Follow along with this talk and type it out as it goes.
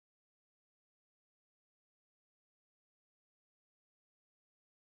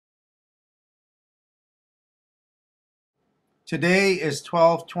Today is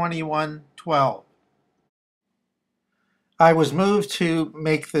 12/21/12. I was moved to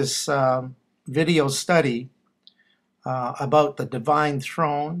make this video study about the divine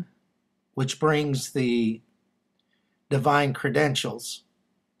throne, which brings the divine credentials,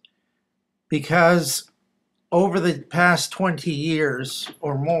 because over the past 20 years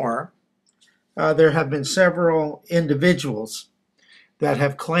or more, there have been several individuals that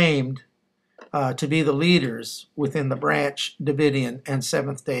have claimed to be the leaders within the Branch Davidian and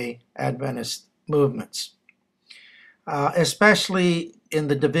Seventh Day Adventist movements, especially in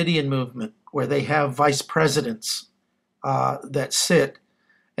the Davidian movement, where they have vice presidents that sit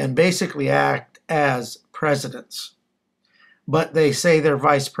and basically act as presidents, but they say they're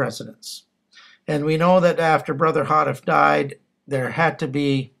vice presidents. And we know that after Brother Houteff died, there had to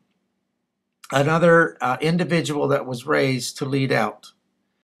be another individual that was raised to lead out.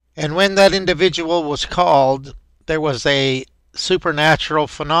 And when that individual was called, there was a supernatural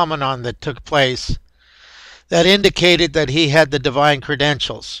phenomenon that took place that indicated that he had the divine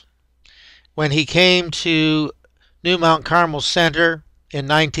credentials. When he came to New Mount Carmel Center in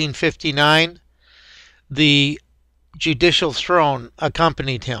 1959, the judicial throne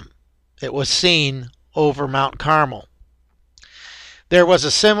accompanied him. It was seen over Mount Carmel. There was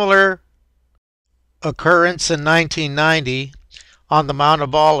a similar occurrence in 1990 on the Mount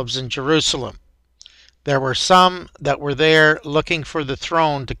of Olives in Jerusalem. There were some that were there looking for the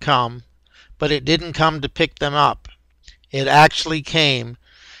throne to come, but it didn't come to pick them up. It actually came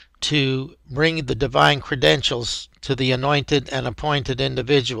to bring the divine credentials to the anointed and appointed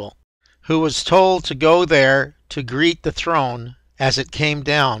individual, who was told to go there to greet the throne as it came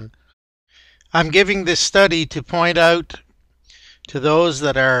down. I'm giving this study to point out to those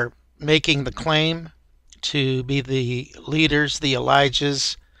that are making the claim to be the leaders, the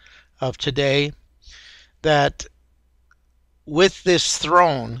Elijahs of today, that with this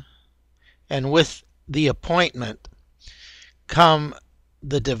throne and with the appointment come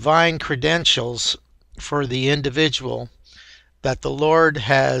the divine credentials for the individual that the Lord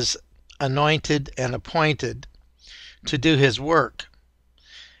has anointed and appointed to do his work.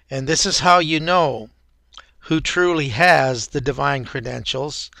 And this is how you know who truly has the divine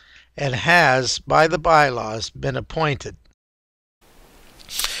credentials and has, by the bylaws, been appointed.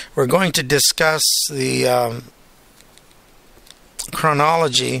 We're going to discuss the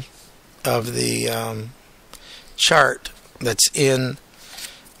chronology of the chart that's in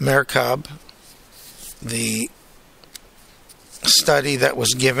Merkab, the study that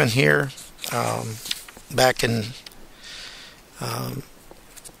was given here back in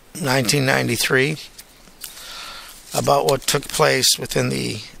 1993 about what took place within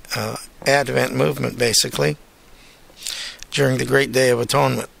the Advent movement, basically, during the Great Day of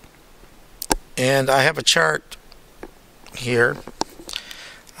Atonement. And I have a chart here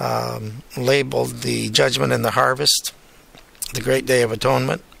labeled the Judgment and the Harvest, the Great Day of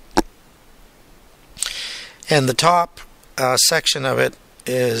Atonement. And the top section of it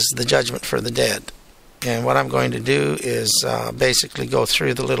is the Judgment for the Dead. And what I'm going to do is basically go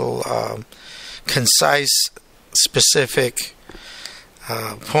through the little concise, specific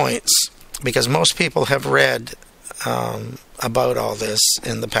points, because most people have read about all this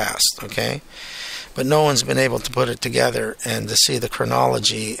in the past, okay? But no one's been able to put it together and to see the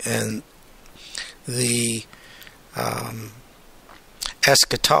chronology and the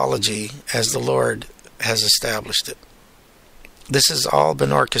eschatology as the Lord has established it. This has all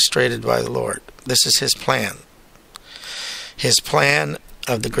been orchestrated by the Lord. This is his plan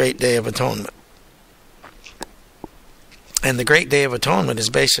of the Great Day of Atonement. And the Great Day of Atonement is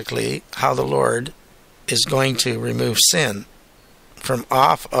basically how the Lord is going to remove sin from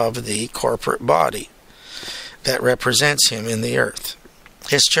off of the corporate body that represents him in the earth,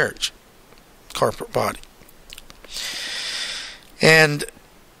 his church, corporate body. And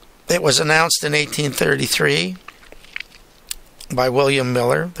it was announced in 1833 by William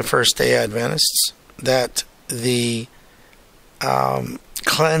Miller, the First Day Adventists, that the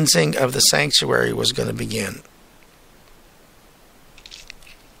cleansing of the sanctuary was going to begin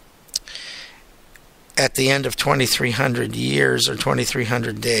at the end of 2,300 years, or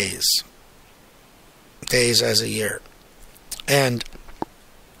 2,300 days. Days as a year. And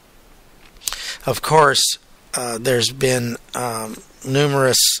of course, there's been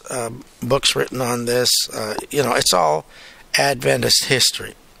numerous books written on this. It's all Adventist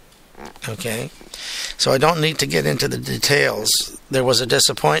history. Okay? So I don't need to get into the details. There was a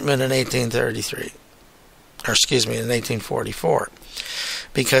disappointment in 1844.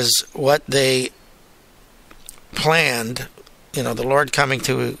 Because what they planned, the Lord coming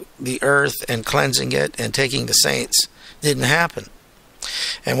to the earth and cleansing it and taking the saints Didn't happen.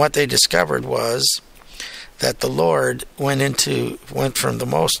 And what they discovered was that the Lord went from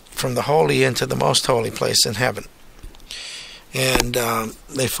the holy into the most holy place in heaven. And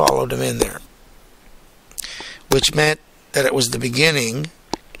they followed him in there, which meant that it was the beginning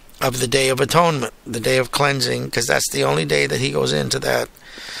of the Day of Atonement, the Day of Cleansing, because that's the only day that he goes into that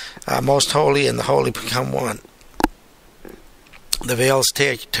most holy, and the holy become one. The veil is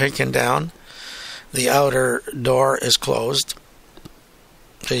taken down. The outer door is closed,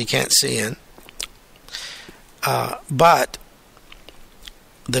 so you can't see in. But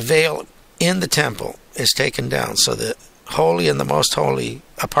the veil in the temple is taken down, so the holy and the most holy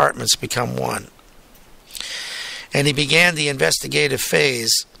apartments become one. And he began the investigative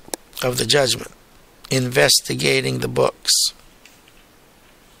phase of the judgment, investigating the books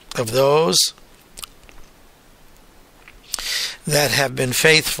of those that have been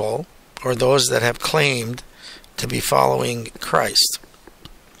faithful, or those that have claimed to be following Christ.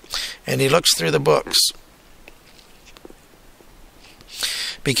 And he looks through the books,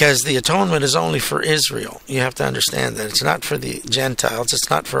 because the atonement is only for Israel. You have to understand that. It's not for the Gentiles. It's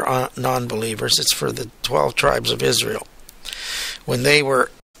not for non-believers. It's for the 12 tribes of Israel. When they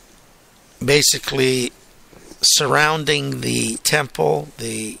were basically surrounding the temple,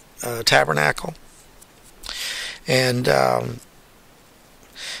 the tabernacle, and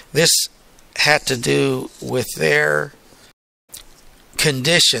this had to do with their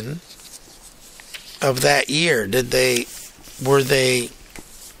condition of that year. Were they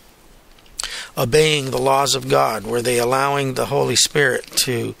obeying the laws of God? Were they allowing the Holy Spirit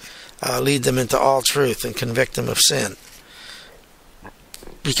to lead them into all truth and convict them of sin?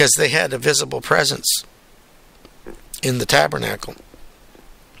 Because they had a visible presence in the tabernacle.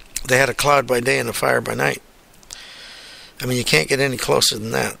 They had a cloud by day and a fire by night. I mean, you can't get any closer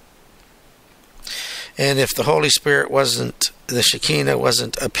than that. And if the Holy Spirit the Shekinah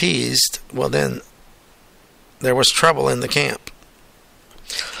wasn't appeased, well then there was trouble in the camp.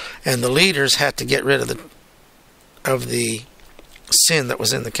 And the leaders had to get rid of the sin that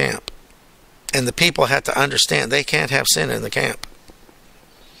was in the camp. And the people had to understand they can't have sin in the camp.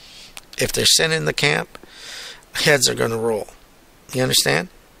 If there's sin in the camp, heads are going to roll. You understand?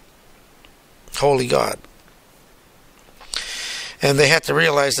 Holy God. And they had to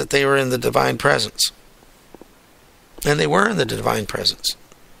realize that they were in the divine presence. And they were in the divine presence.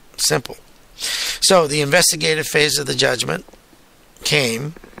 Simple. So the investigative phase of the judgment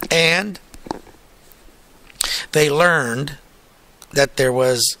came, and they learned that there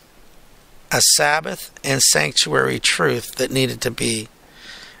was a Sabbath and sanctuary truth that needed to be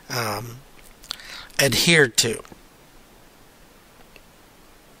adhered to.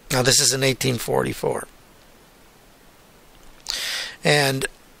 Now this is in 1844. And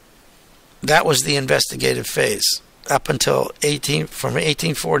that was the investigative phase up until from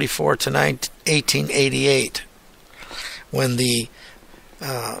 1844 to 1888, when the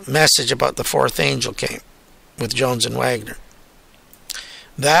message about the fourth angel came with Jones and Wagner.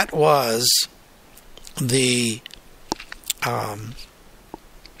 That was the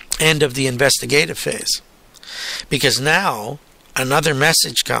end of the investigative phase, because now another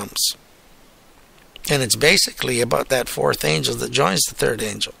message comes, and it's basically about that fourth angel that joins the third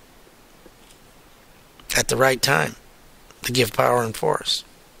angel at the right time to give power and force.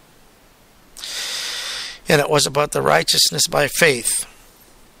 And it was about the righteousness by faith.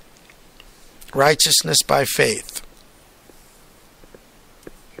 Righteousness by faith.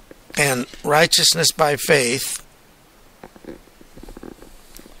 And righteousness by faith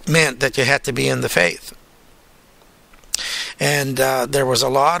meant that you had to be in the faith. And there was a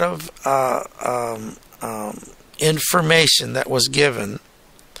lot of information that was given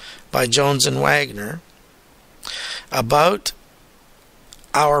by Jones and Wagner about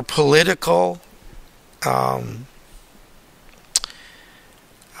our political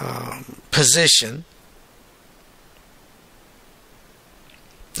position,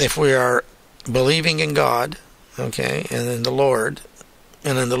 if we are believing in God, okay, and in the Lord,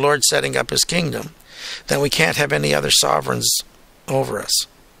 and in the Lord setting up His kingdom, then we can't have any other sovereigns over us.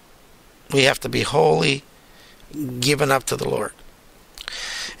 We have to be wholly given up to the Lord.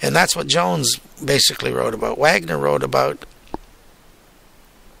 And that's what Jones basically wrote about. Wagner wrote about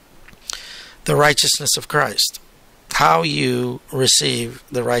the righteousness of Christ, how you receive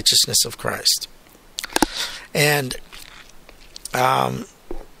the righteousness of Christ. And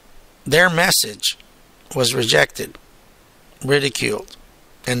their message was rejected, ridiculed,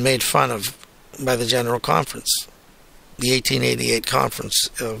 and made fun of by the General Conference, the 1888 conference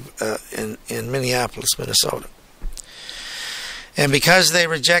in Minneapolis, Minnesota. And because they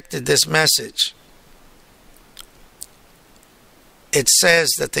rejected this message, it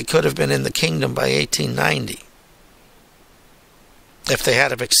says that they could have been in the kingdom by 1890 if they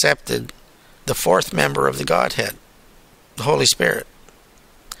had have accepted the fourth member of the Godhead, the Holy Spirit.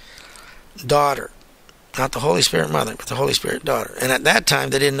 Daughter. Not the Holy Spirit mother, but the Holy Spirit daughter. And at that time,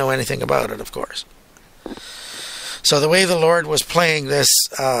 they didn't know anything about it, of course. So the way the Lord was playing this,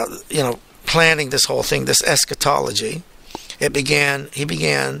 planning this whole thing, this eschatology, he began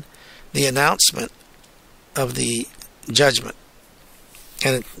the announcement of the judgment.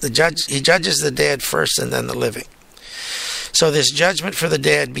 And he judges the dead first and then the living. So this judgment for the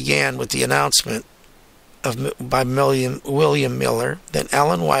dead began with the announcement by William Miller. Then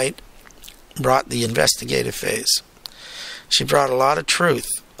Ellen White brought the investigative phase. She brought a lot of truth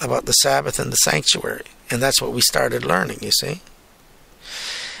about the Sabbath and the sanctuary. And that's what we started learning, you see.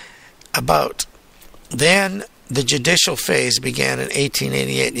 Then the judicial phase began in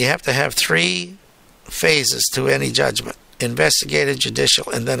 1888. You have to have 3 phases to any judgment: investigative,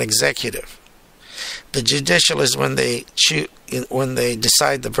 judicial, and then executive. The judicial is when they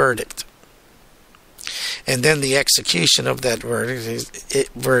decide the verdict. And then the execution of that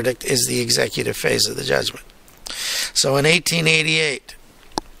verdict is the executive phase of the judgment. So in 1888,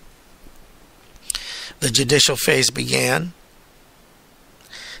 the judicial phase began.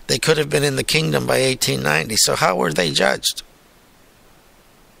 They could have been in the kingdom by 1890. So how were they judged?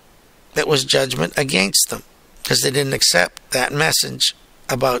 It was judgment against them because they didn't accept that message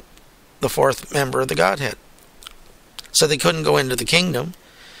about the fourth member of the Godhead. So they couldn't go into the kingdom.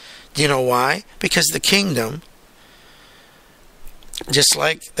 Do you know why? Because the kingdom, just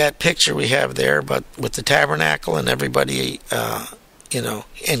like that picture we have there, but with the tabernacle and everybody,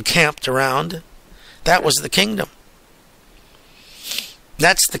 encamped around, that was the kingdom.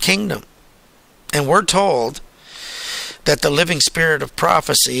 That's the kingdom. And we're told that the living spirit of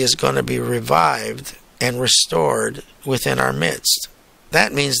prophecy is going to be revived and restored within our midst.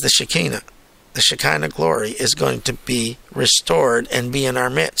 That means the Shekinah glory is going to be restored and be in our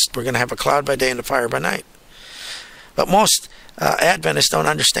midst. We're going to have a cloud by day and a fire by night. But most Adventists don't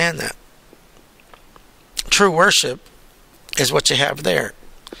understand that. True worship is what you have there.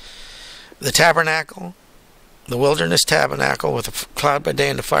 The tabernacle, the wilderness tabernacle with a cloud by day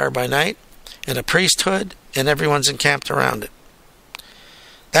and a fire by night, and a priesthood, and everyone's encamped around it.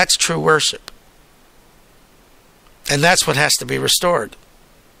 That's true worship. And that's what has to be restored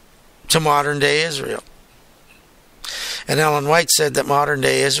to modern day Israel. And Ellen White said that modern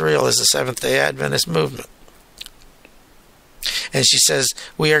day Israel is the Seventh Day Adventist movement. And she says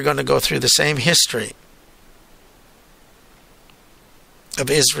we are going to go through the same history of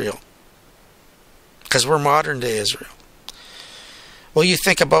Israel because we're modern day Israel. Well, you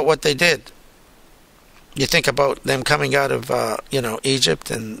think about what they did. You think about them coming out of Egypt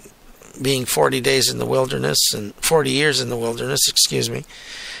and being 40 days in the wilderness and 40 years in the wilderness,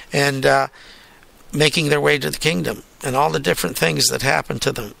 and making their way to the kingdom and all the different things that happened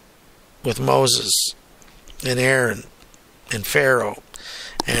to them with Moses and Aaron and Pharaoh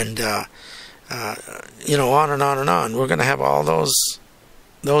and on and on and on. We're going to have all those.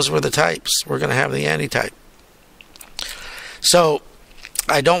 Those were the types. We're going to have the antitype. So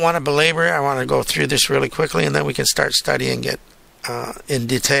I don't want to belabor it. I want to go through this really quickly, and then we can start studying it in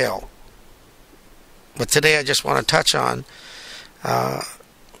detail. But today I just want to touch on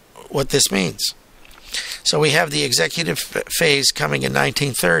what this means. So we have the executive phase coming in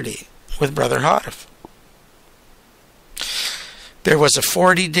 1930 with Brother Houteff. There was a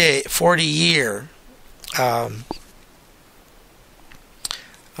 40-year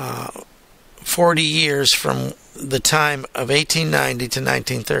 40 years from the time of 1890 to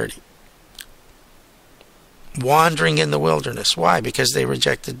 1930. Wandering in the wilderness. Why? Because they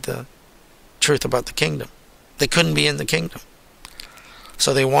rejected the truth about the kingdom. They couldn't be in the kingdom.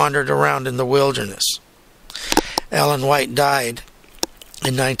 So they wandered around in the wilderness. Ellen White died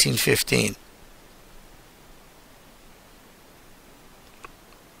in 1915.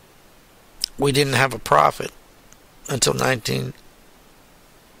 We didn't have a prophet until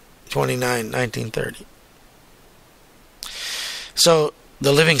 1930. So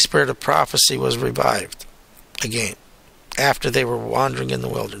the living spirit of prophecy was revived again after they were wandering in the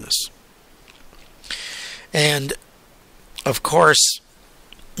wilderness. And of course,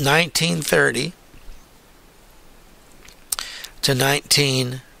 1930 to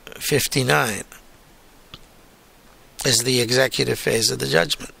 1959 is the executive phase of the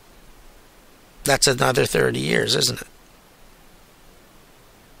judgment. That's another 30 years, isn't it?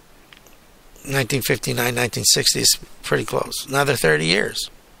 1959, 1960 is pretty close. Another 30 years.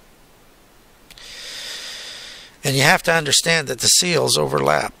 And you have to understand that the seals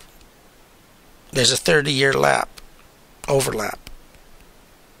overlap. There's a 30-year overlap.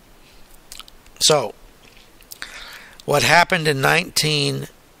 So, what happened in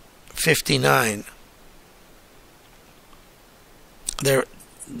 1959, the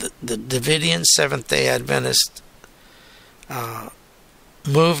Davidian Seventh Day Adventist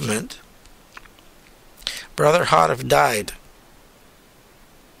movement, Brother Houteff died.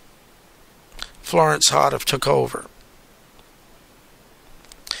 Florence Houteff took over.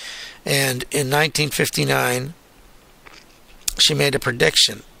 And in 1959, she made a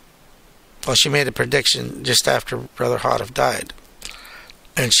prediction. Well, she made a prediction just after Brother Houteff died.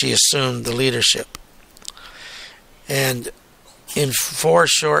 And she assumed the leadership. And in 4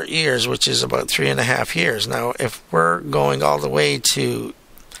 short years, which is about 3.5 years. Now, if we're going all the way to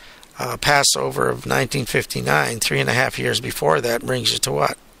Passover of 1959, 3.5 years before that brings you to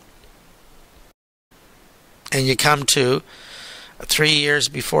what? And you come to 3 years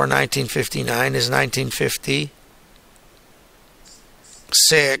before 1959 is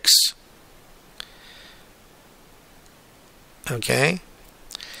 1956. Okay?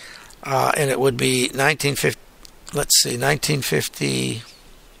 And it would be 1950,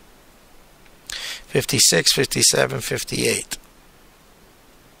 56, 57, 58.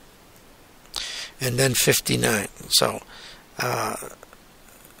 And then 59. So,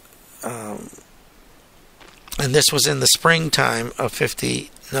 and this was in the springtime of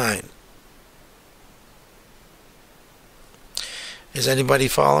 59. Is anybody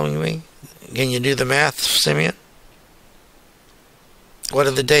following me? Can you do the math, Simeon? What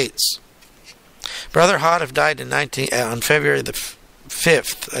are the dates? Brother Houteff died on February the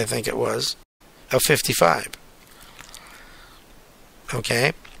 5th, I think it was, of 55.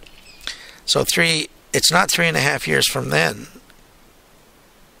 Okay? So it's not 3.5 years from then.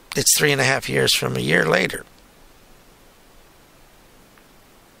 It's 3.5 years from a year later.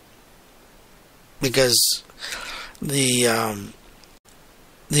 Because the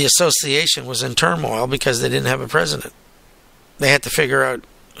association was in turmoil because they didn't have a president. They had to figure out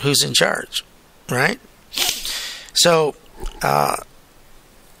who's in charge, right? So,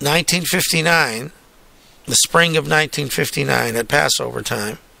 1959, the spring of 1959 at Passover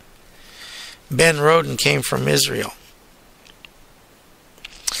time, Ben Roden came from Israel.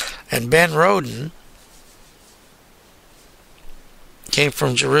 And Ben Roden came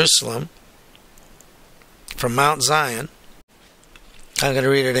from Jerusalem, from Mount Zion. I'm going to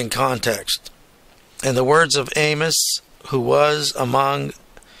read it in context. And the words of Amos, who was among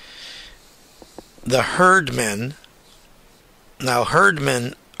the herdmen. Now,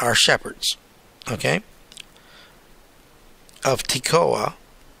 herdmen are shepherds, okay? Of Tekoa,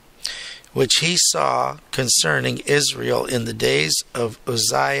 which he saw concerning Israel in the days of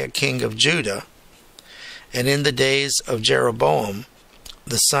Uzziah, king of Judah, and in the days of Jeroboam,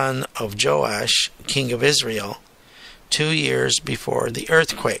 the son of Joash, king of Israel, 2 years before the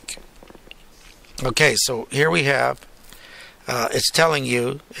earthquake. Okay, so here we have, it's telling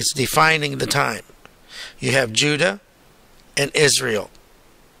you, it's defining the time. You have Judah and Israel.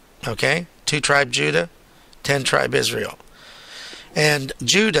 Okay? 2-tribe Judah, 10-tribe Israel. And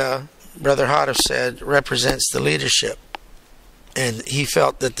Judah, Brother Houteff said, represents the leadership. And he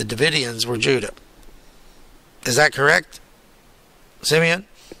felt that the Davidians were Judah. Is that correct, Simeon?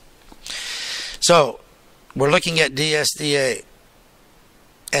 So, we're looking at DSDA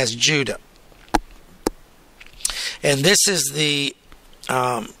as Judah. And this is the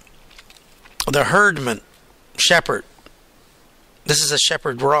herdman, shepherd. This is a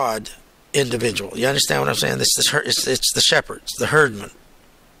shepherd rod individual. You understand what I'm saying? It's the shepherds, the herdmen.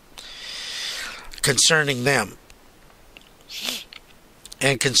 Concerning them.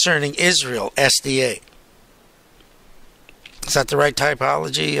 And concerning Israel, SDA. Is that the right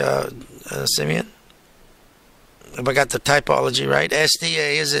typology, Simeon? Have I got the typology right?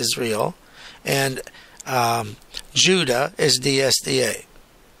 SDA is Israel, and Judah is DSDA.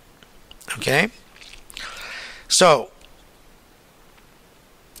 Okay? So,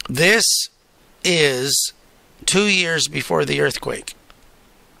 this is 2 years before the earthquake.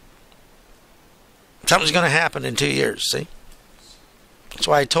 Something's going to happen in 2 years, see? That's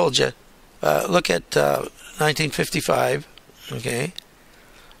why I told you, look at 1955, okay?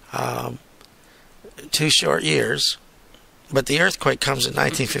 2 short years, but the earthquake comes in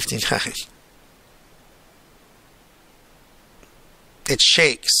 1959. It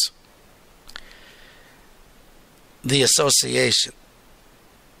shakes the association.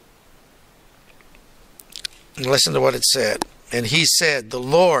 And listen to what it said. And he said, the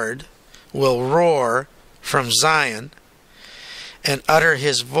Lord will roar from Zion and utter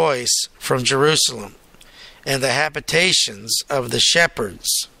his voice from Jerusalem, and the habitations of the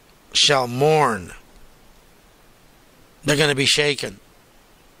shepherds shall mourn. They're going to be shaken.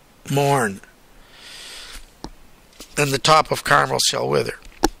 Mourn. and the top of Carmel shall wither.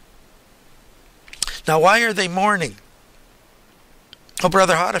 Now, why are they mourning? Oh,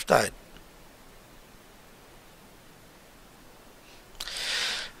 Brother Houteff died.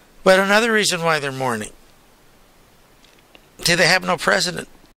 But another reason why they're mourning. See, they have no president.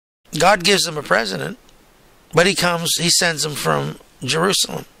 God gives them a president, but he sends them from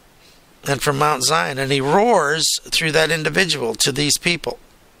Jerusalem and from Mount Zion, and he roars through that individual to these people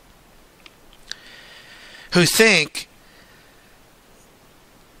who think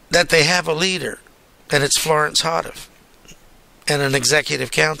that they have a leader, and it's Florence Houteff and an executive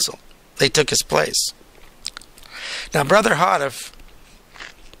council. They took his place. Now, Brother Houteff,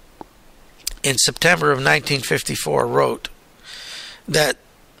 in September of 1954, wrote that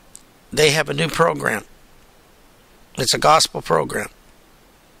they have a new program. It's a gospel program.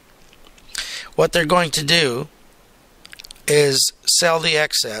 What they're going to do is sell the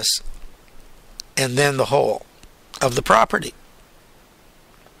excess and then the whole of the property.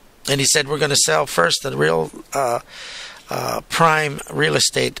 And he said, we're going to sell first the real prime real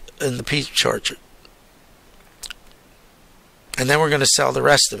estate in the Peach Orchard. And then we're going to sell the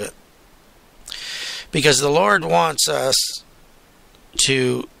rest of it. Because the Lord wants us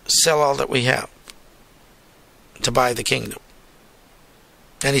to sell all that we have to buy the kingdom.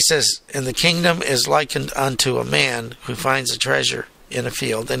 And he says, and the kingdom is likened unto a man who finds a treasure in a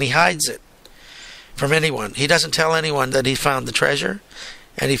field, and he hides it from anyone. He doesn't tell anyone that he found the treasure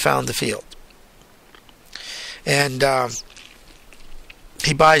and he found the field. And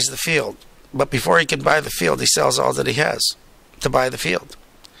he buys the field. But before he can buy the field, he sells all that he has to buy the field.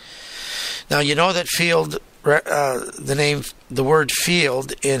 Now, you know that field, the word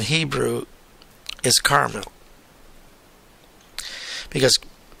field in Hebrew is Carmel. Because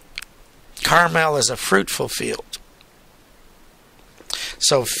Carmel is a fruitful field.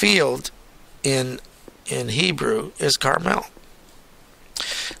 So field in Hebrew is Carmel.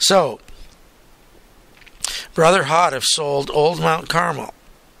 So, Brother Houteff sold old Mount Carmel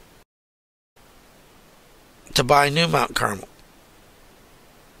to buy new Mount Carmel.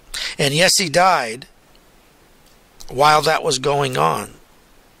 And yes, he died while that was going on.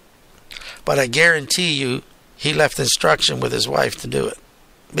 But I guarantee you, he left instruction with his wife to do it.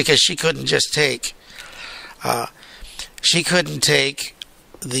 Because she couldn't just take,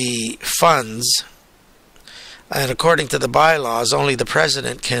 the funds, and according to the bylaws, only the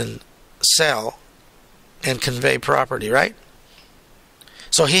president can sell and convey property, right?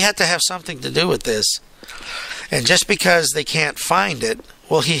 So he had to have something to do with this. And just because they can't find it,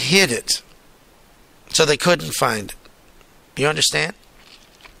 well, he hid it. So they couldn't find it. You understand?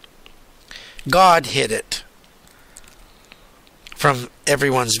 God hid it from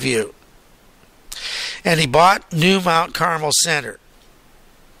everyone's view. And he bought New Mount Carmel Center.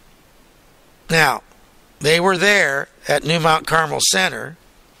 Now, they were there at New Mount Carmel Center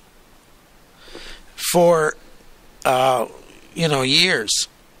for, years.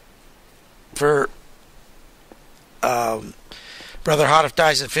 For, Brother Houteff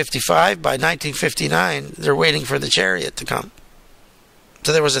dies at 55. By 1959, they're waiting for the chariot to come.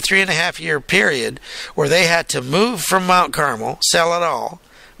 So there was a 3.5-year period where they had to move from Mount Carmel, sell it all,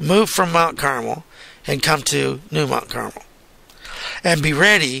 move from Mount Carmel, and come to New Mount Carmel. And be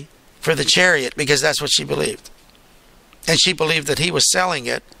ready for the chariot, because that's what she believed. And she believed that he was selling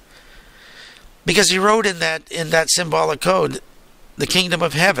it, because he wrote in that symbolic code, the kingdom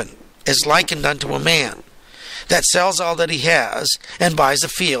of heaven is likened unto a man that sells all that he has and buys a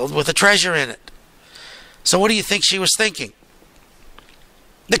field with a treasure in it. So what do you think she was thinking?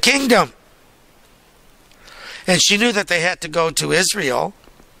 The kingdom. And she knew that they had to go to Israel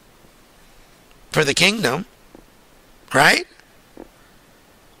for the kingdom, right?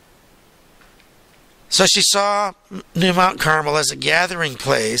 So she saw New Mount Carmel as a gathering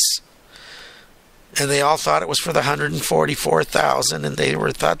place, and they all thought it was for the 144,000, and they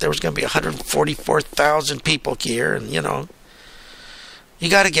thought there was going to be 144,000 people here, and you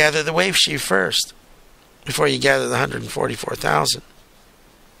got to gather the wave sheaf first before you gather the 144,000.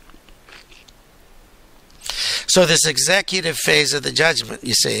 So this executive phase of the judgment,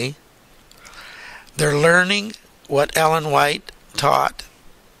 you see, they're learning what Ellen White taught.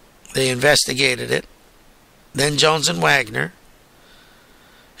 They investigated it. Then Jones and Wagner.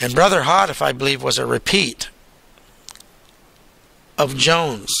 And Brother Houteff, I believe, was a repeat of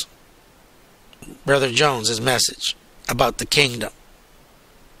Jones, Brother Jones' message about the kingdom.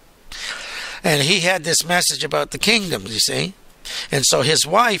 And he had this message about the kingdom, you see. And so his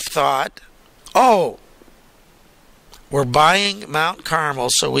wife thought, oh, we're buying Mount Carmel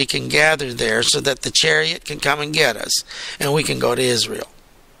so we can gather there so that the chariot can come and get us and we can go to Israel.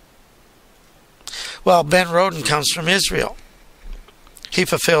 Well, Ben Roden comes from Israel. He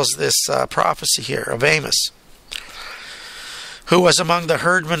fulfills this prophecy here of Amos, who was among the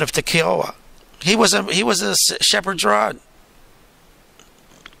herdmen of Tekoa. He was a shepherd's rod.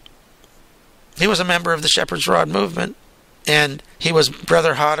 He was a member of the shepherd's rod movement, and he was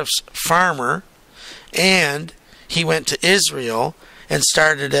Brother Houteff's farmer, and he went to Israel and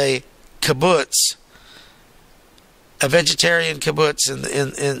started a kibbutz, a vegetarian kibbutz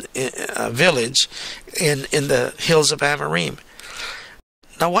in a village in the hills of Amorim.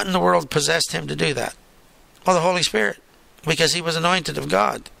 Now, what in the world possessed him to do that? Well, the Holy Spirit, because he was anointed of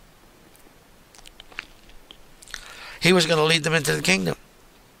God. He was going to lead them into the kingdom.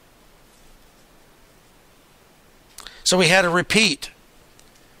 So we had a repeat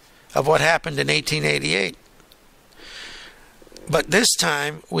of what happened in 1888. But this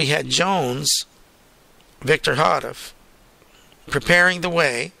time we had Jones, Victor Houteff, preparing the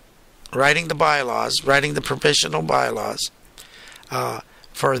way, writing the bylaws, writing the provisional bylaws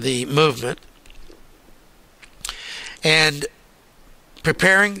for the movement, and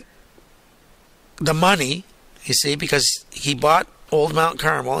preparing the money, you see, because he bought Old Mount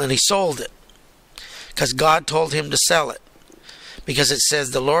Carmel and he sold it because God told him to sell it, because it says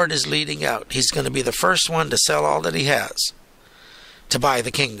the Lord is leading out. He's going to be the first one to sell all that he has to buy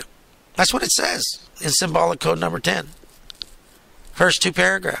the kingdom. That's what it says in symbolic code number 10. First two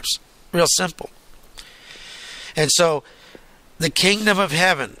paragraphs. Real simple. And so the kingdom of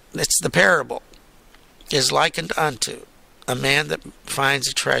heaven, it's the parable, is likened unto a man that finds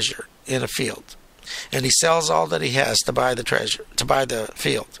a treasure in a field, and he sells all that he has to buy the treasure, to buy the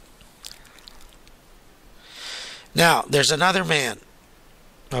field. Now, there's another man,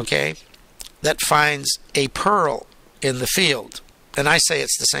 okay, that finds a pearl in the field, and I say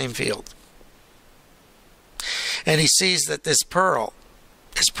it's the same field. And he sees that this pearl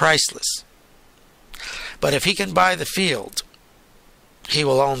is priceless. But if he can buy the field, he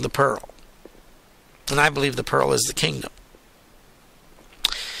will own the pearl. And I believe the pearl is the kingdom.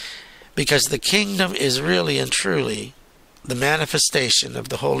 Because the kingdom is really and truly the manifestation of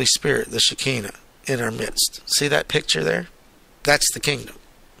the Holy Spirit, the Shekinah, in our midst. See that picture there? That's the kingdom.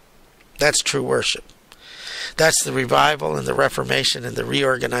 That's true worship. That's the revival and the reformation and the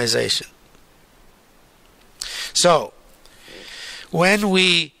reorganization. So, when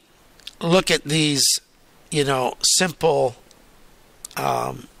we look at these, simple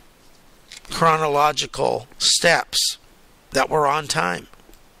chronological steps that were on time,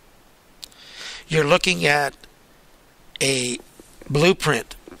 you're looking at a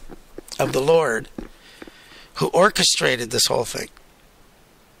blueprint of the Lord who orchestrated this whole thing,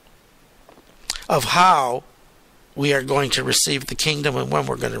 of how we are going to receive the kingdom and when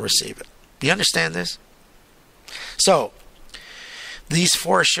we're going to receive it. Do you understand this? So, these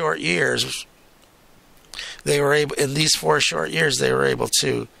 4 short years, they were able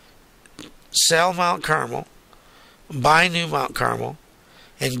to sell Mount Carmel, buy New Mount Carmel,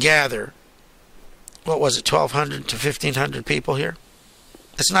 and gather, what was it, 1,200 to 1,500 people here?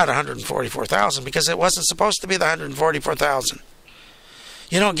 It's not 144,000, because it wasn't supposed to be the 144,000.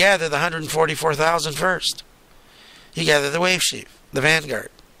 You don't gather the 144,000 first. You gather the wave sheaf, the vanguard.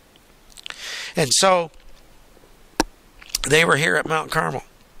 And so, they were here at Mount Carmel.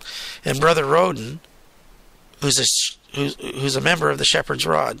 And Brother Roden, who's a member of the Shepherd's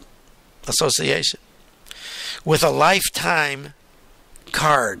Rod Association, with a lifetime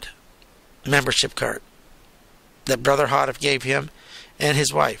card, membership card, that Brother Houteff gave him and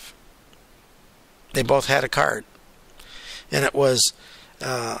his wife. They both had a card. And it was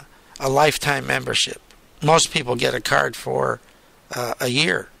a lifetime membership. Most people get a card for a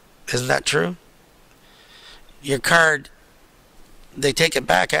year. Isn't that true? Your card, they take it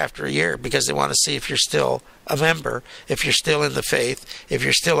back after a year because they want to see if you're still a member, if you're still in the faith, if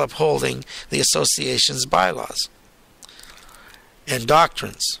you're still upholding the association's bylaws and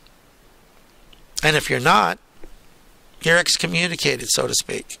doctrines. And if you're not, you're excommunicated, so to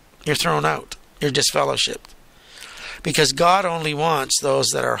speak. You're thrown out. You're disfellowshipped. Because God only wants those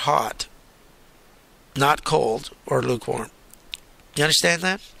that are hot, not cold or lukewarm. You understand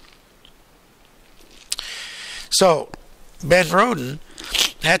that? So, Ben Roden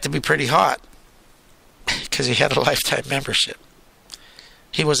had to be pretty hot because he had a lifetime membership.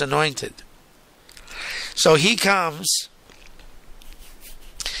 He was anointed. So he comes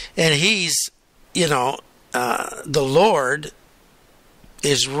and he's, the Lord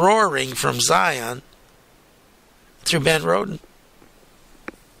is roaring from Zion through Ben Roden.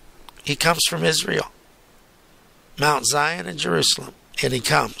 He comes from Israel, Mount Zion and Jerusalem, and he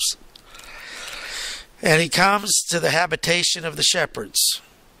comes. And he comes to the habitation of the shepherds,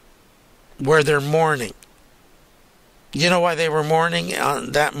 where they're mourning. You know why they were mourning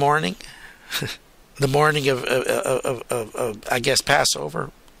on that morning? The morning of I guess,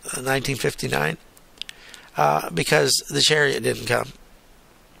 Passover, 1959? Because the chariot didn't come.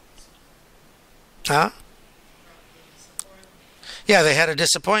 Huh? Yeah, they had a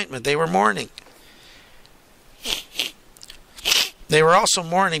disappointment. They were mourning. They were also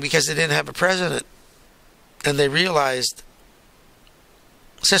mourning because they didn't have a president. And they realized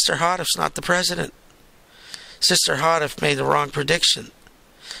Sister Houteff's not the president. Sister Houteff made the wrong prediction.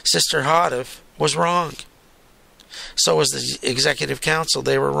 Sister Houteff was wrong. So was the executive council.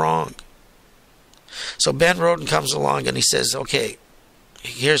 They were wrong. So Ben Roden comes along and he says, okay,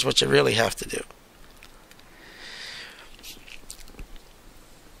 here's what you really have to do.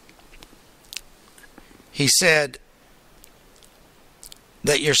 He said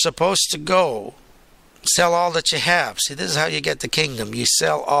that you're supposed to go sell all that you have. See, this is how you get the kingdom. You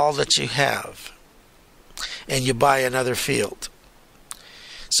sell all that you have and you buy another field.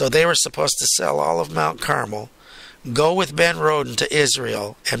 So they were supposed to sell all of Mount Carmel, go with Ben Roden to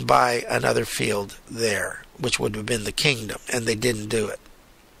Israel and buy another field there, which would have been the kingdom, and they didn't do it.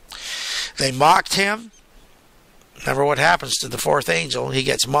 They mocked him. Remember what happens to the fourth angel. He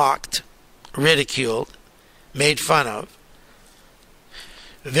gets mocked, ridiculed, made fun of.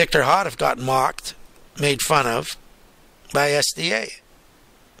 Victor Houteff got mocked, made fun of by SDA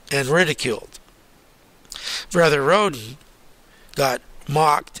and ridiculed. Brother Roden got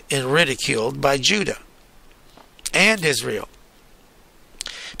mocked and ridiculed by Judah and Israel,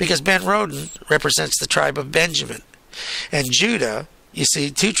 because Ben Roden represents the tribe of Benjamin, and Judah, you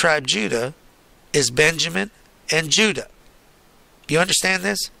see, two-tribe Judah is Benjamin and Judah. You understand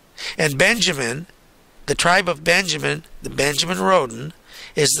this? And Benjamin, the tribe of Benjamin, the Benjamin Roden,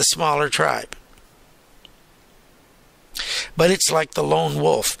 is the smaller tribe. But it's like the lone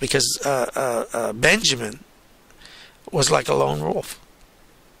wolf, because Benjamin was like a lone wolf.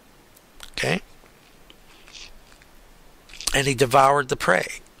 Okay? And he devoured the prey.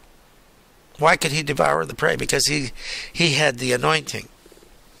 Why could he devour the prey? Because he had the anointing.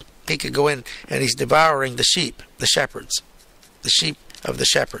 He could go in and he's devouring the sheep, the shepherds. The sheep of the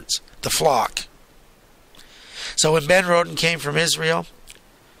shepherds, the flock. So when Ben Roden came from Israel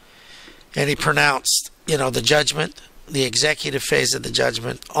and he pronounced, the judgment, the executive phase of the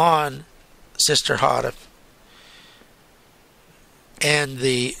judgment on Sister Houteff and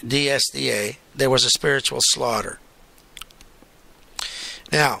the DSDA, there was a spiritual slaughter.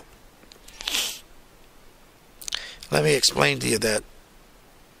 Now, let me explain to you that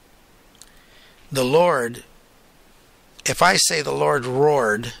the Lord, if I say the Lord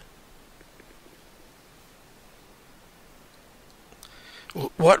roared,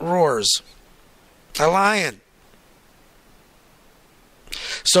 what roars? A lion.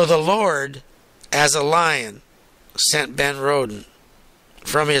 So the Lord, as a lion, sent Ben Roden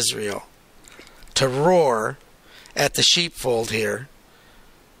from Israel to roar at the sheepfold here,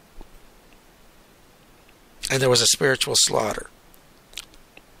 and there was a spiritual slaughter.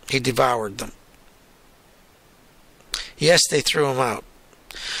 He devoured them. Yes, they threw him out.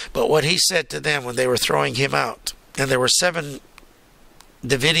 But what he said to them when they were throwing him out, and there were 7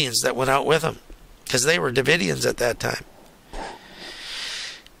 Davidians that went out with him, because they were Davidians at that time.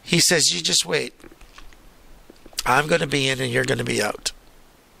 He says, you just wait. I'm going to be in and you're going to be out.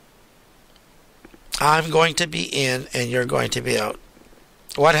 I'm going to be in and you're going to be out.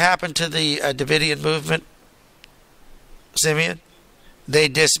 What happened to the Davidian movement, Simeon? They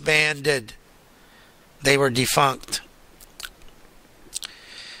disbanded. They were defunct.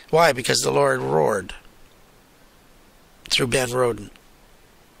 Why? Because the Lord roared through Ben Roden.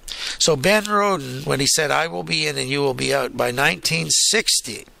 So Ben Roden, when he said, I will be in and you will be out, by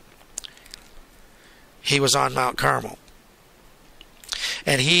 1960, he was on Mount Carmel.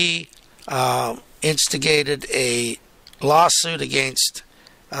 And he instigated a lawsuit against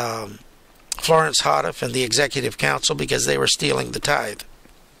Florence Houteff and the Executive Council because they were stealing the tithe.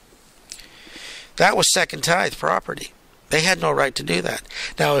 That was second tithe property. They had no right to do that.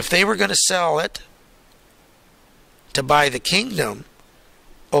 Now, if they were going to sell it to buy the kingdom,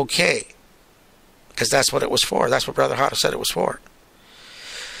 okay, because that's what it was for. That's what Brother Houteff said it was for.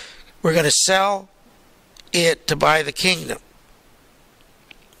 We're going to sell it to buy the kingdom.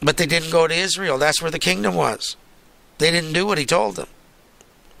 But they didn't go to Israel. That's where the kingdom was. They didn't do what he told them.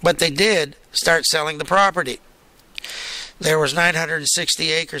 But they did start selling the property. There was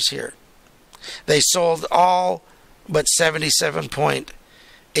 960 acres here. They sold all but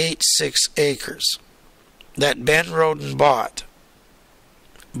 77.86 acres that Ben Roden bought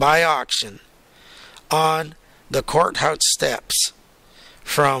by auction on the courthouse steps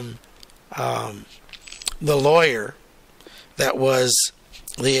from the lawyer that was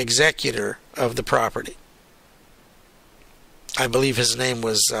the executor of the property. I believe his name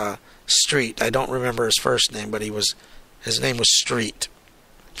was Street. I don't remember his first name, but his name was Street.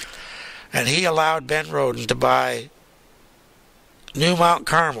 And he allowed Ben Roden to buy New Mount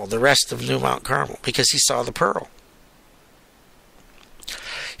Carmel, the rest of New Mount Carmel, because he saw the pearl.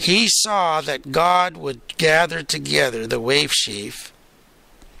 He saw that God would gather together the wave sheaf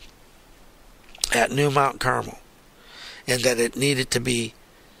at New Mount Carmel, and that it needed to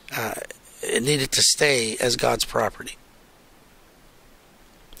stay as God's property.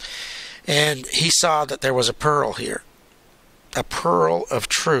 And he saw that there was a pearl here, a pearl of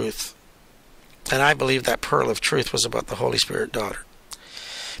truth. And I believe that pearl of truth was about the Holy Spirit daughter,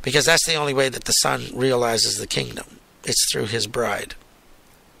 because that's the only way that the Son realizes the kingdom. It's through his bride,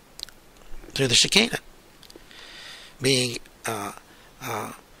 through the Shekinah being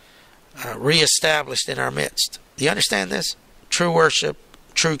reestablished in our midst. Do you understand this? True worship,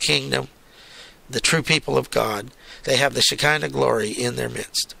 true kingdom, the true people of God, they have the Shekinah glory in their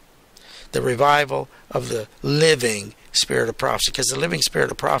midst. The revival of the living spirit of prophecy, because the living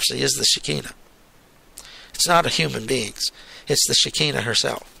spirit of prophecy is the Shekinah. It's not a human beings. It's the Shekinah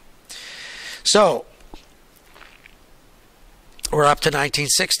herself. So, we're up to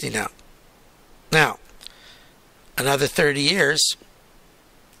 1960 now. Now, another 30 years,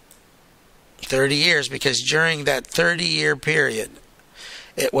 because during that 30-year period,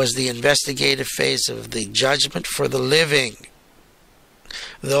 it was the investigative phase of the judgment for the living.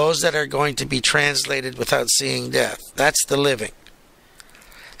 Those that are going to be translated without seeing death. That's the living.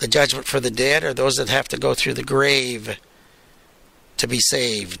 The judgment for the dead are those that have to go through the grave to be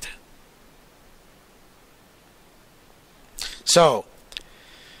saved. So,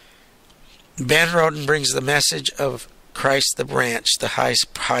 Ben Roden brings the message of Christ the branch, the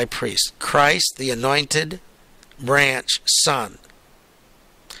high priest. Christ, the anointed branch son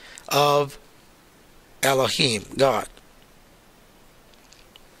of Elohim, God.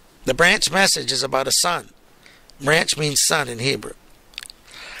 The branch message is about a son. Branch means son in Hebrew.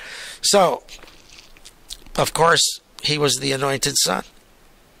 So, of course, he was the anointed son.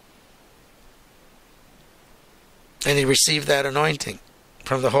 And he received that anointing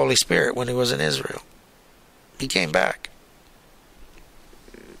from the Holy Spirit when he was in Israel. He came back.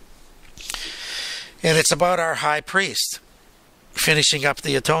 And it's about our high priest finishing up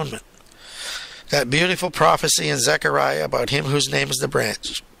the atonement. That beautiful prophecy in Zechariah about him whose name is the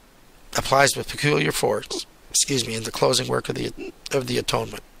branch applies with peculiar force, in the closing work of the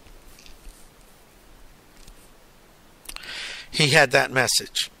atonement. He had that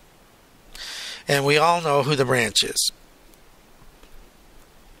message. And we all know who the branch is.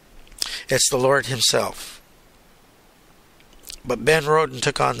 It's the Lord himself. But Ben Roden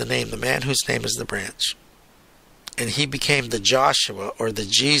took on the name, the man whose name is the branch. And he became the Joshua, or the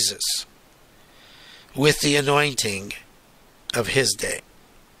Jesus, with the anointing of his day.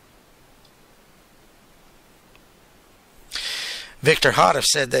 Victor Houteff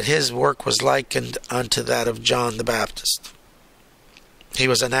said that his work was likened unto that of John the Baptist. He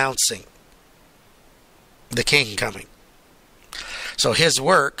was announcing the king coming. So his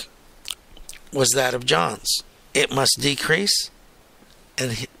work was that of John's. It must decrease,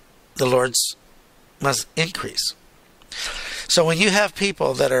 and the Lord's must increase. So when you have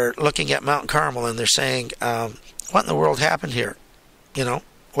people that are looking at Mount Carmel and they're saying, what in the world happened here?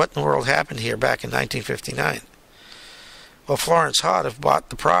 What in the world happened here back in 1959? Well, Florence Houteff bought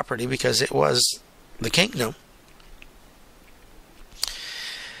the property because it was the kingdom.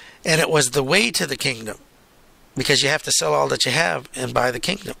 And it was the way to the kingdom, because you have to sell all that you have and buy the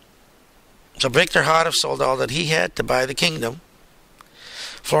kingdom. So Victor Houteff sold all that he had to buy the kingdom.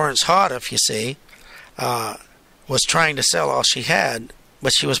 Florence Houteff, you see, was trying to sell all she had,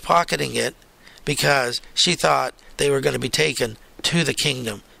 but she was pocketing it because she thought they were going to be taken to the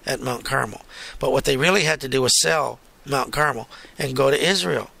kingdom at Mount Carmel. But what they really had to do was sell Mount Carmel and go to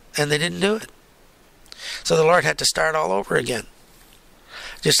Israel, and they didn't do it. So the Lord had to start all over again,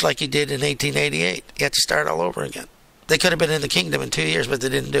 just like he did in 1888. He had to start all over again. They could have been in the kingdom in 2 years, but they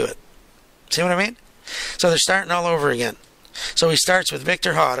didn't do it. See what I mean? So they're starting all over again. So he starts with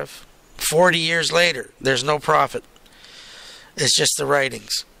Victor Houteff. 40 years later, there's no prophet. It's just the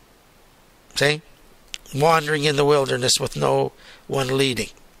writings. See? Wandering in the wilderness with no one leading.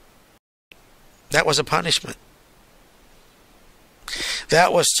 That was a punishment.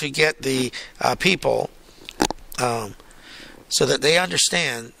 That was to get the people so that they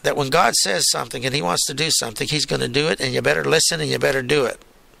understand that when God says something and he wants to do something, he's going to do it, and you better listen and you better do it.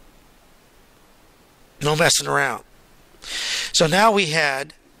 No messing around. So now we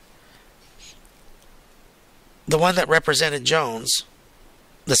had the one that represented Jones,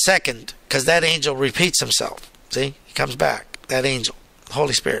 the second, because that angel repeats himself. See, he comes back. That angel, the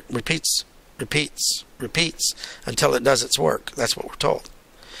Holy Spirit, repeats until it does its work. That's what we're told.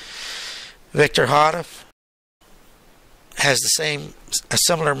 Victor Houteff has a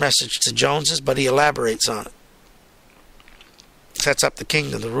similar message to Jones's, but he elaborates on it. Sets up the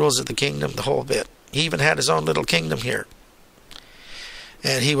kingdom, the rules of the kingdom, the whole bit. He even had his own little kingdom here.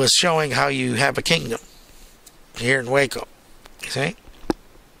 And he was showing how you have a kingdom here in Waco. You see?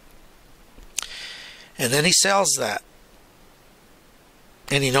 And then he sells that.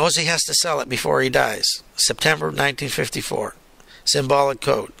 And he knows he has to sell it before he dies. September 1954. Symbolic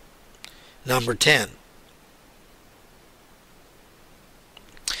code. Number 10.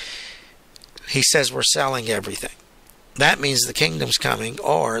 He says we're selling everything. That means the kingdom's coming,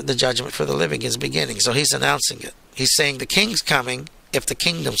 or the judgment for the living is beginning. So he's announcing it. He's saying the king's coming if the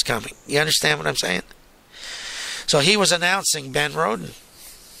kingdom's coming. You understand what I'm saying? So he was announcing Ben Roden.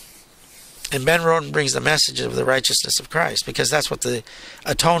 And Ben Roden brings the message of the righteousness of Christ, because that's what the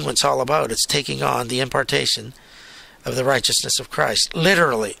atonement's all about. It's taking on the impartation of the righteousness of Christ,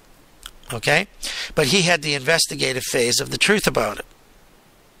 literally. Okay? But he had the investigative phase of the truth about it.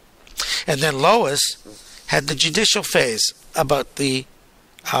 And then Lois had the judicial phase about the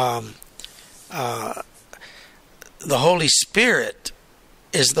Holy Spirit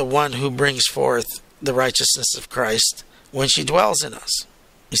is the one who brings forth the righteousness of Christ when she dwells in us.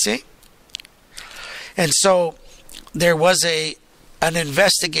 You see? And so there was an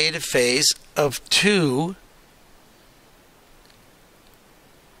investigative phase of two,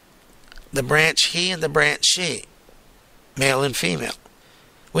 the branch he and the branch she, male and female.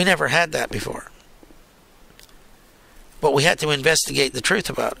 We never had that before. But we had to investigate the truth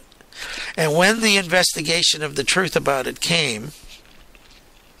about it. And when the investigation of the truth about it came,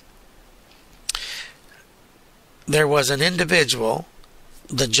 there was an individual,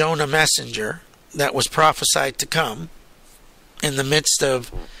 the Jonah messenger, that was prophesied to come in the midst of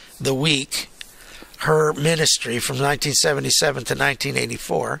the week, her ministry from 1977 to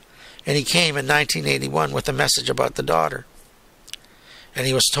 1984, and he came in 1981 with a message about the daughter. And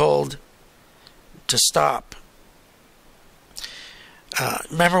he was told to stop.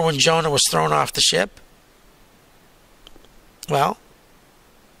 Remember when Jonah was thrown off the ship? Well,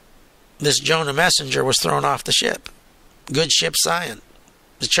 this Jonah messenger was thrown off the ship. Good ship Zion,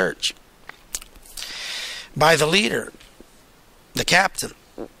 the church. By the leader, the captain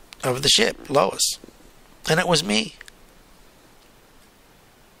of the ship, Lois. And it was me.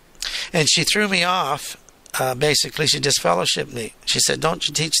 And she threw me off. Basically, she disfellowshipped me. She said, don't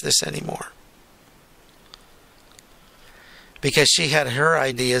you teach this anymore. Because she had her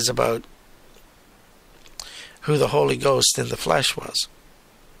ideas about who the Holy Ghost in the flesh was.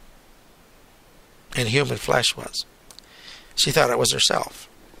 And human flesh was. She thought it was herself.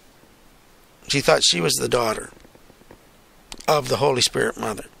 She thought she was the daughter of the Holy Spirit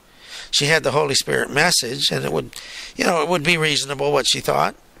Mother. She had the Holy Spirit message, and it would be reasonable what she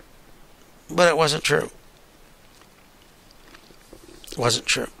thought, but it wasn't true. It wasn't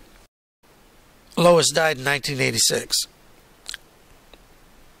true. Lois died in 1986.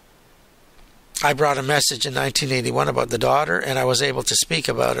 I brought a message in 1981 about the daughter, and I was able to speak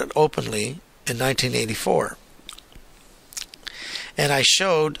about it openly in 1984. And I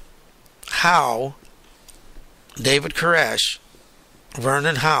showed how David Koresh,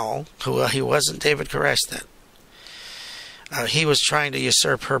 Vernon Howell, who he wasn't David Koresh then, he was trying to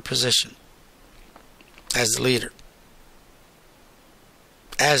usurp her position as the leader,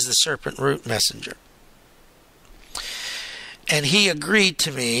 as the serpent root messenger. And he agreed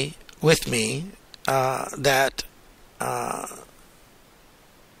with me that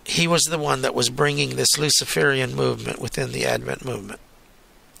he was the one that was bringing this Luciferian movement within the Advent movement,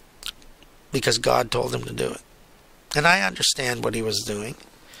 because God told him to do it. And I understand what he was doing.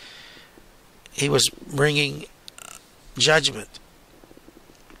 He was bringing judgment.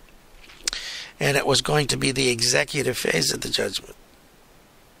 And it was going to be the executive phase of the judgment.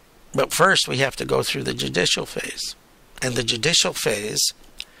 But first we have to go through the judicial phase. And the judicial phase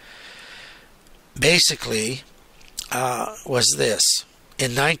basically was this.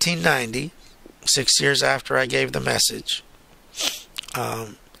 In 1990, 6 years after I gave the message,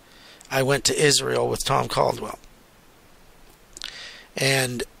 I went to Israel with Tom Caldwell.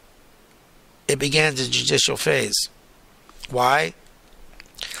 And it began the judicial phase. Why?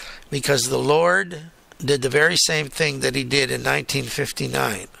 Because the Lord did the very same thing that he did in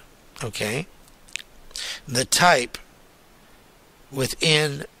 1959. Okay? The type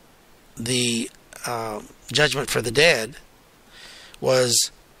within the judgment for the dead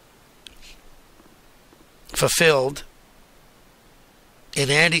was fulfilled in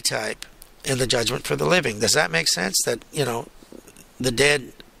antitype in the judgment for the living. Does that make sense? That, the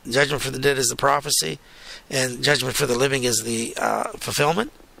dead, judgment for the dead is the prophecy, and judgment for the living is the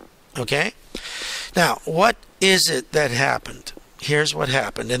fulfillment? Okay? Now, what is it that happened? Here's what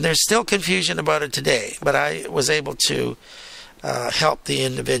happened. And there's still confusion about it today, but I was able to help the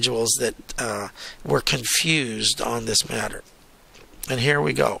individuals that were confused on this matter. And here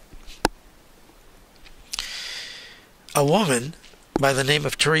we go. A woman by the name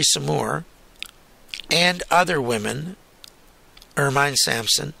of Teresa Moore and other women, Ermine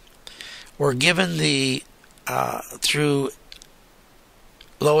Sampson, were given through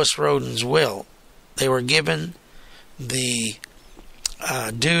Lois Roden's will, they were given the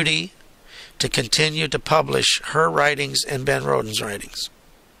duty to continue to publish her writings and Ben Roden's writings.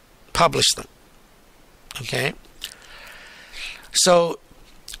 Publish them. Okay? So,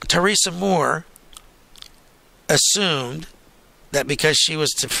 Teresa Moore assumed that because she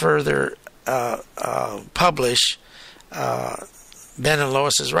was to further publish Ben and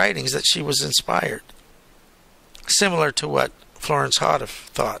Lois's writings, that she was inspired. Similar to what Florence Houteff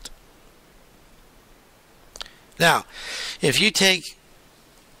thought. Now, if you take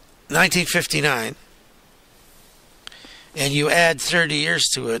 1959 and you add 30 years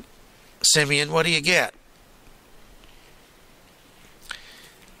to it, Simeon, what do you get?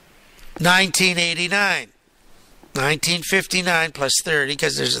 1989. 1959 plus 30,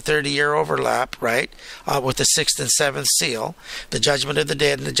 because there's a 30-year overlap, right, with the 6th and 7th seal, the judgment of the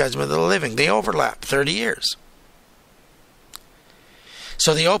dead and the judgment of the living. They overlap 30 years.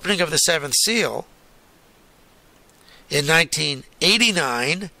 So the opening of the 7th seal in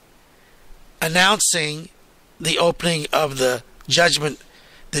 1989, announcing the opening of the judgment,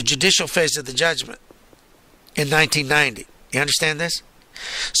 the judicial phase of the judgment in 1990. You understand this?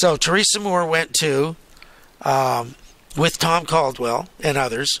 So Teresa Moore went to, with Tom Caldwell and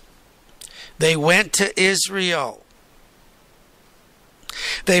others, they went to Israel.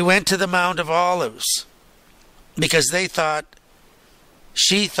 They went to the Mount of Olives because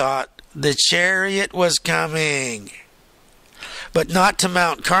she thought the chariot was coming. But not to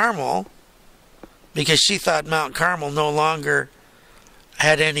Mount Carmel, because she thought Mount Carmel no longer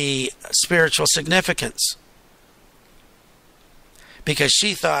had any spiritual significance. Because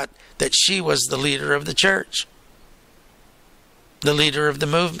she thought that she was the leader of the church, the leader of the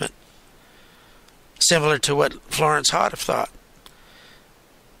movement, similar to what Florence Houteff thought.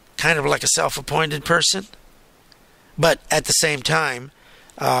 Kind of like a self-appointed person, but at the same time,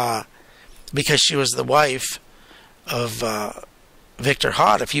 because she was the wife of Victor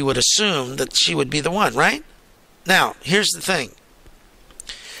Houteff, you would assume that she would be the one, right? Now, here's the thing.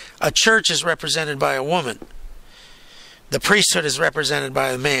 A church is represented by a woman. The priesthood is represented by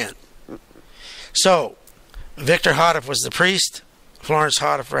a man. So, Victor Houteff was the priest. Florence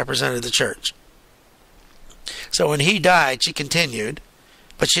Houteff represented the church. So when he died, she continued,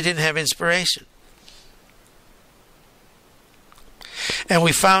 but she didn't have inspiration. And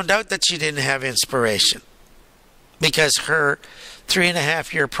we found out that she didn't have inspiration because her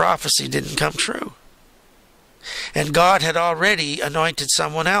 3.5-year prophecy didn't come true. And God had already anointed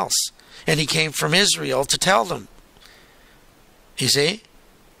someone else, and he came from Israel to tell them. You see?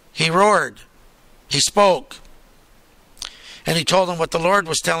 He roared. He spoke. And he told them what the Lord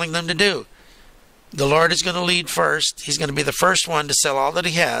was telling them to do. The Lord is going to lead first. He's going to be the first one to sell all that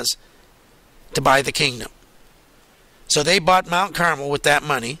he has to buy the kingdom. So they bought Mount Carmel with that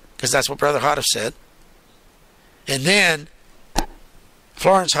money, because that's what Brother Houteff said. And then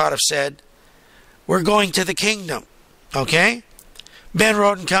Florence Houteff said, we're going to the kingdom. Okay? Ben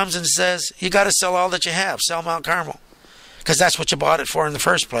Roden comes and says, you got to sell all that you have. Sell Mount Carmel. Because that's what you bought it for in the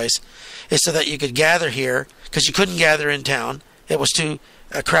first place, is so that you could gather here, because you couldn't gather in town. It was too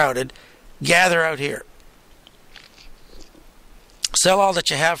crowded. Gather out here. Sell all that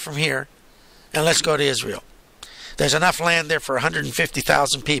you have from here, and let's go to Israel. There's enough land there for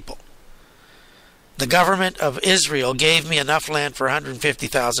 150,000 people. The government of Israel gave me enough land for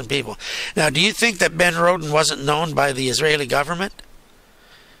 150,000 people. Now, do you think that Ben Roden wasn't known by the Israeli government?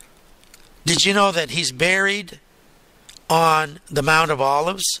 Did you know that he's buried on the Mount of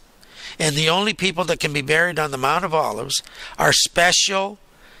Olives? And the only people that can be buried on the Mount of Olives are special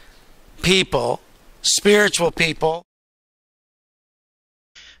people, spiritual people.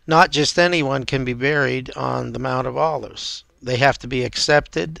 Not just anyone can be buried on the Mount of Olives. They have to be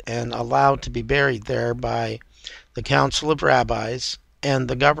accepted and allowed to be buried there by the Council of Rabbis and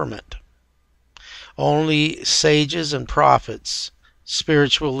the government. Only sages and prophets,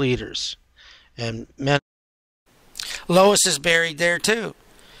 spiritual leaders, and men. Lois is buried there too.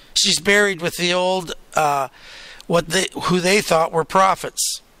 She's buried with the old, who they thought were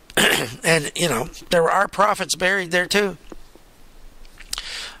prophets. And, there are prophets buried there too.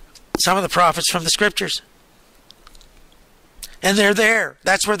 Some of the prophets from the scriptures. And they're there.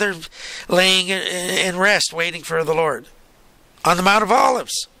 That's where they're laying in rest, waiting for the Lord. On the Mount of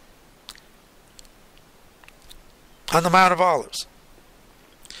Olives. On the Mount of Olives.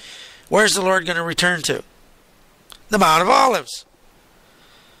 Where's the Lord going to return to? The Mount of Olives.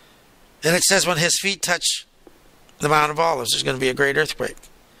 And it says when his feet touch the Mount of Olives, there's going to be a great earthquake.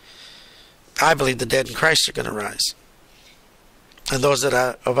 I believe the dead in Christ are going to rise. And those of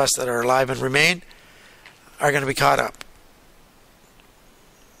us that are alive and remain are going to be caught up.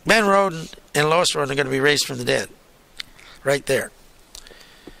 Ben Roden and Lois Roden are going to be raised from the dead. Right there.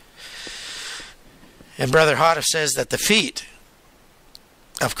 And Brother Houteff says that the feet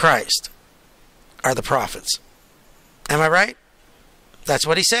of Christ are the prophets. Am I right? That's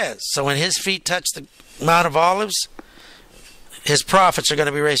what he says. So when his feet touch the Mount of Olives, his prophets are going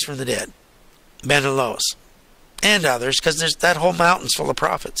to be raised from the dead. Ben and Lois. And others, because that whole mountain's full of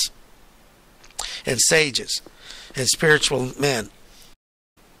prophets. And sages. And spiritual men.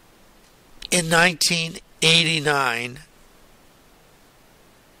 In 1989,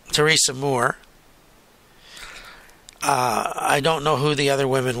 Teresa Moore, I don't know who the other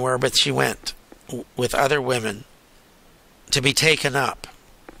women were, but she went with other women to be taken up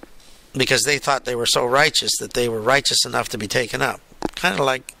because they thought they were so righteous that they were righteous enough to be taken up. Kind of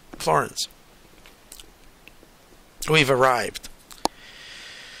like Florence. We've arrived.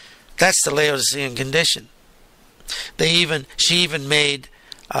 That's the Laodicean condition. She even made,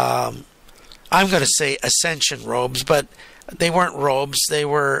 I'm going to say ascension robes, but they weren't robes. They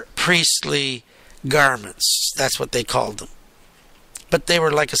were priestly garments. That's what they called them. But they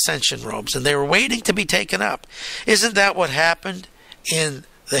were like ascension robes, and they were waiting to be taken up. Isn't that what happened in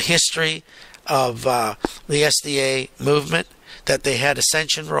the history of the SDA movement? That they had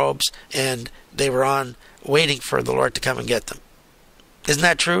ascension robes, and they were waiting for the Lord to come and get them. Isn't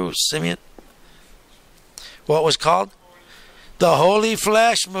that true, Simeon? What was called? The Holy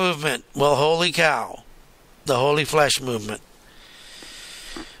Flesh Movement. Well, holy cow. The Holy Flesh Movement.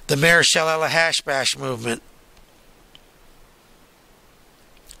 The Marichal Hashbash Movement.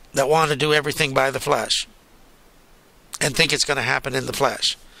 That want to do everything by the flesh. And think it's going to happen in the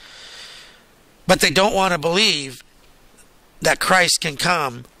flesh. But they don't want to believe that Christ can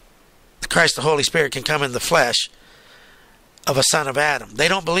come, Christ the Holy Spirit can come in the flesh of a son of Adam. They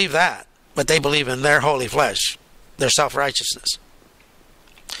don't believe that, but they believe in their holy flesh, their self-righteousness.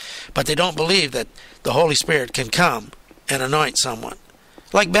 But they don't believe that the Holy Spirit can come and anoint someone.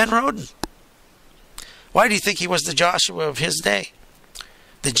 Like Ben Roden. Why do you think he was the Joshua of his day?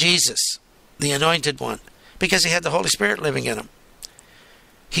 The Jesus, the anointed one. Because he had the Holy Spirit living in him.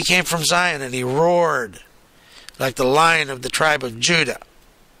 He came from Zion and he roared like the lion of the tribe of Judah.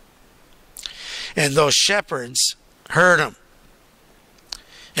 And those shepherds heard him.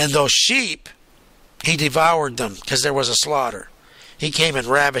 And those sheep, he devoured them because there was a slaughter. He came and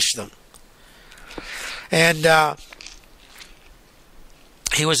ravished them. And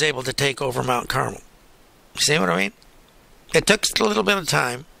he was able to take over Mount Carmel. You see what I mean? It took a little bit of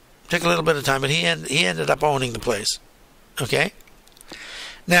time. But he ended up owning the place. Okay?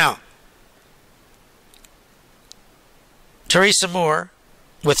 Now, Teresa Moore,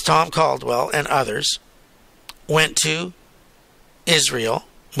 with Tom Caldwell and others, went to Israel,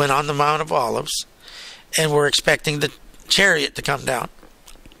 went on the Mount of Olives, and were expecting the chariot to come down.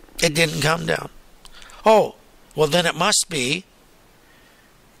 It didn't come down. Oh, well then it must be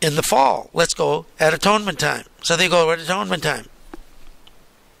in the fall. Let's go at atonement time. So they go at atonement time.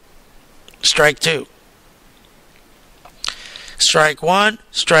 Strike two. Strike one,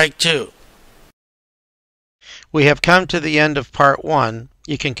 strike two. We have come to the end of part 1.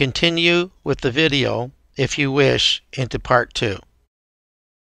 You can continue with the video, if you wish, into part 2.